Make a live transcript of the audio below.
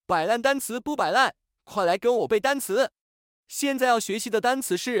摆烂单词不摆烂，快来跟我背单词。现在要学习的单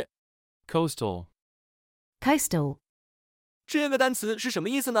词是 coastal, coastal, 这个单词是什么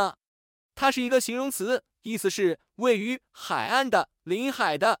意思呢？它是一个形容词，意思是位于海岸的、临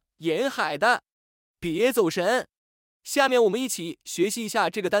海的、沿海的。别走神，下面我们一起学习一下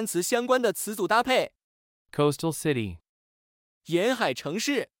这个单词相关的词组搭配。 coastal city, 沿海城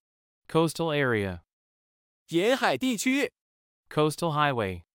市、 coastal area, 沿海地区、 coastal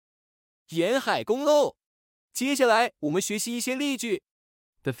highway. 沿海公路。接下来我们学习一些例句。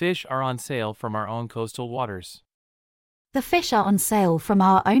 The fish are on sale from our own coastal waters. the fish are on sale from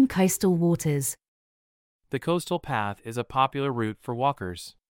our own coastal waters. The coastal path is a popular route for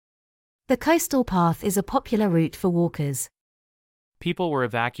walkers. The coastal path is a popular route for walkers. People were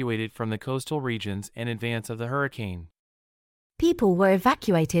evacuated from the coastal regions in advance of the hurricane. People were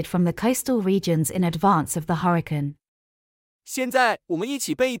evacuated from the coastal regions in advance of the hurricane. 现在我们一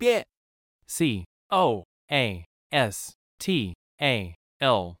起背一遍。 C-O-A-S-T-A-L.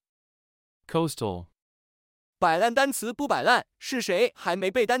 Coastal. 摆烂单词不摆烂，是谁还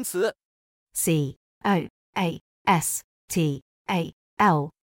没背单词？ C-O-A-S-T-A-L.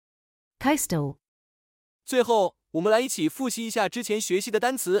 Coastal. 最后，我们来一起复习一下之前学习的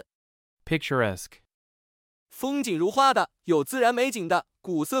单词。 Picturesque. 风景如画的，有自然美景的，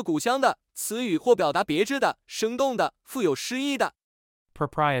古色古香的，词语或表达别致的，生动的，富有诗意的。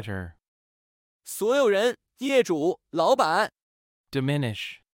 Proprietor. 所有人、业主、老板。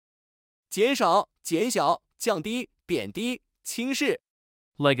 Diminish. 减少、减小、降低、贬低、轻视。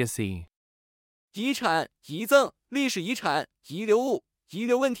 Legacy. 遗产、遗赠、历史遗产、遗留物、遗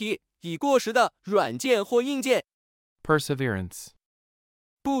留问题、已过时的软件或硬件。 Perseverance.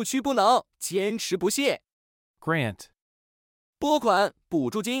 不屈不挠、坚持不懈。 Grant. 拨款、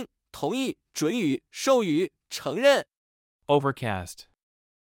补助金、同意、准予、授予、承认。 Overcast.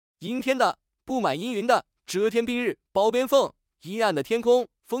 阴天的、布满阴云的、遮天蔽日、包边缝、阴暗的天空、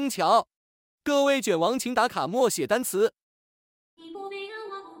枫桥。各位卷王请打卡默写单词。你不背啊，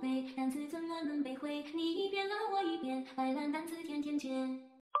我不背，单词怎么能背会？你一遍啊，我一遍，摆烂单词天天见。